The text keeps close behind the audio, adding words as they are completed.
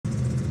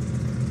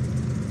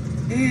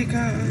Hey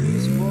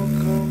guys,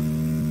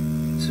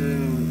 welcome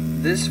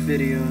to this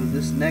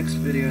next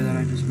video that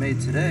I just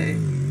made today.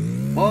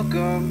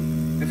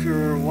 Welcome. If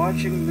you're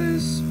watching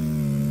this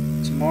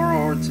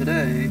tomorrow or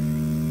today,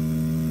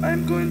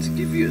 I'm going to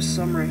give you a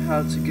summary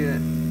how to get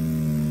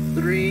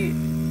three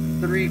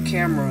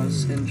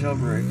cameras in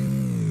Jailbreak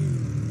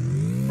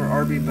for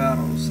RB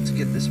battles to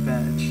get this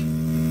badge.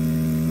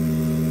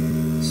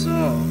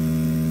 So,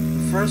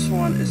 the first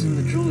one is in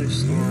the jewelry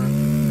store,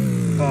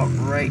 about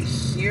right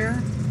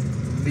here.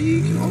 But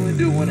you can only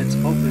do it when it's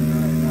open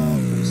right now,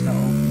 but it's not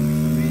open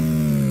for me.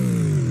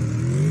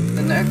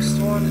 The next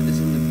one is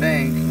in the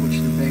bank, which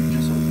the bank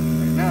just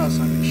opened right now,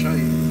 so I can show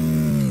you.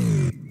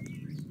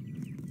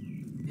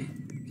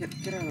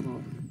 Get out of the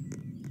way.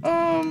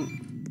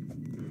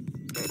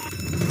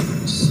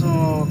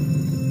 So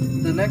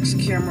the next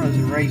camera is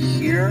right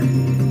here.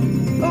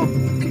 Oh,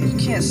 you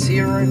can't see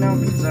it right now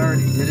because I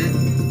already did it.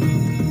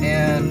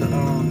 And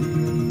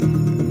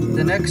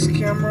the next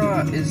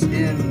camera is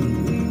in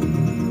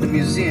the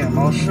museum.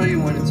 I'll show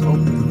you when it's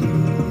open.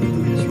 Let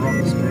me just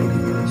run this bank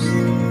first.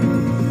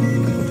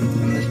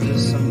 And there's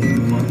just some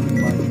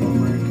gameplay by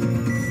Jailbreak.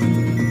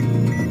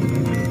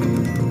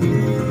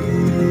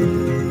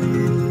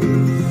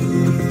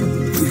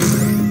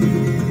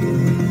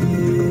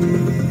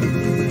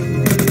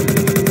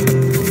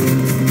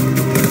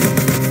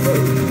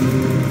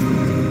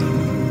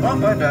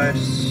 Oh, I died.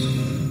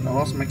 I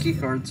lost my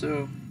keycard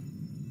too.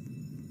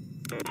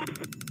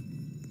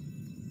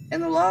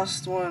 And the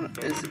last one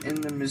is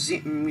in the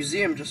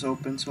museum just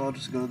opened, so I'll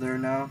just go there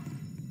now.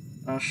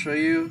 I'll show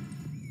you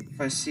if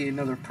I see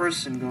another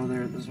person go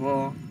there as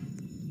well.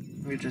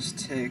 Let me just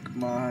take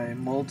my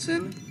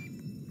molten.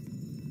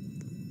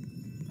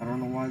 I don't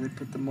know why they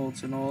put the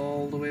molten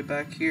all the way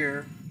back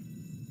here.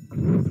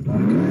 Not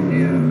a good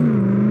idea.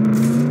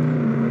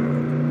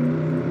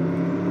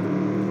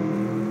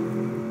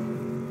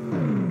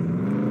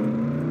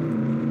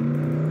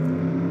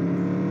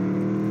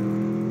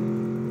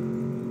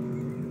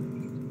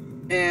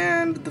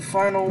 And the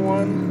final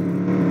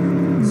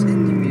one is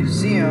in the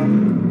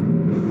museum.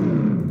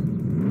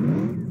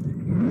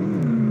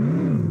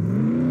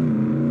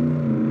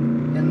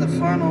 And the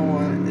final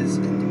one is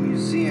in the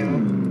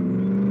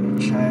museum,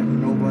 which I have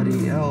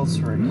nobody else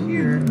right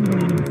here.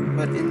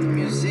 But in the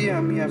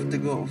museum, you have to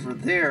go over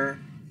there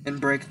and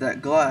break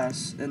that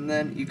glass, and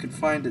then you can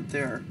find it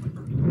there.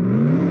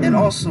 And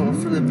also,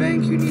 for the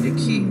bank, you need a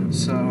key,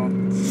 so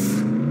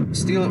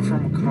steal it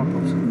from a cop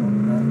or something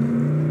like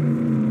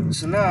that.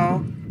 So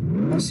now,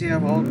 once you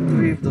have all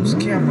three of those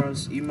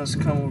cameras, you must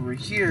come over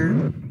here,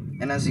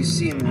 and as you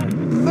see in the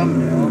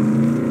thumbnail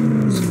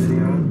of this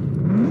video,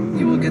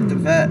 you will get the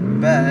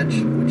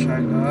badge, which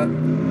I got,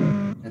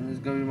 and it's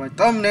gonna be my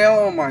thumbnail.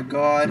 Oh my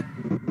god.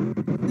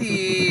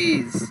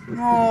 Please,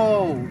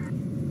 no.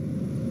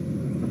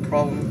 The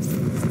problem.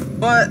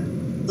 But,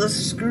 let's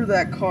screw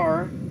that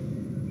car,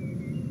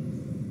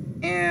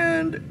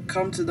 and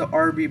come to the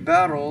RB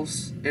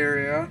battles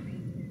area.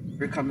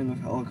 You're coming with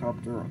a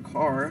helicopter or a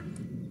car,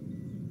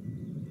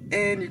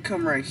 and you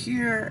come right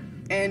here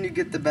and you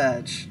get the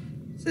badge.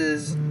 It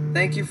says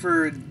thank you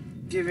for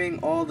giving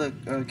all the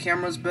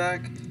cameras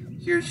back,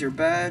 here's your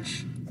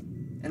badge,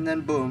 and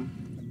then boom.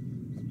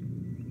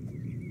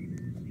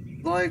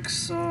 Like,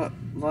 sub,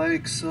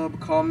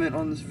 comment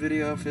on this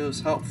video if it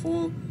was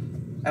helpful.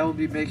 I will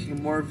be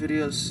making more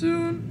videos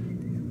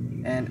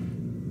soon,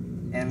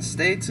 and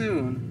stay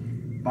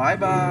tuned. Bye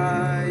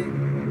bye.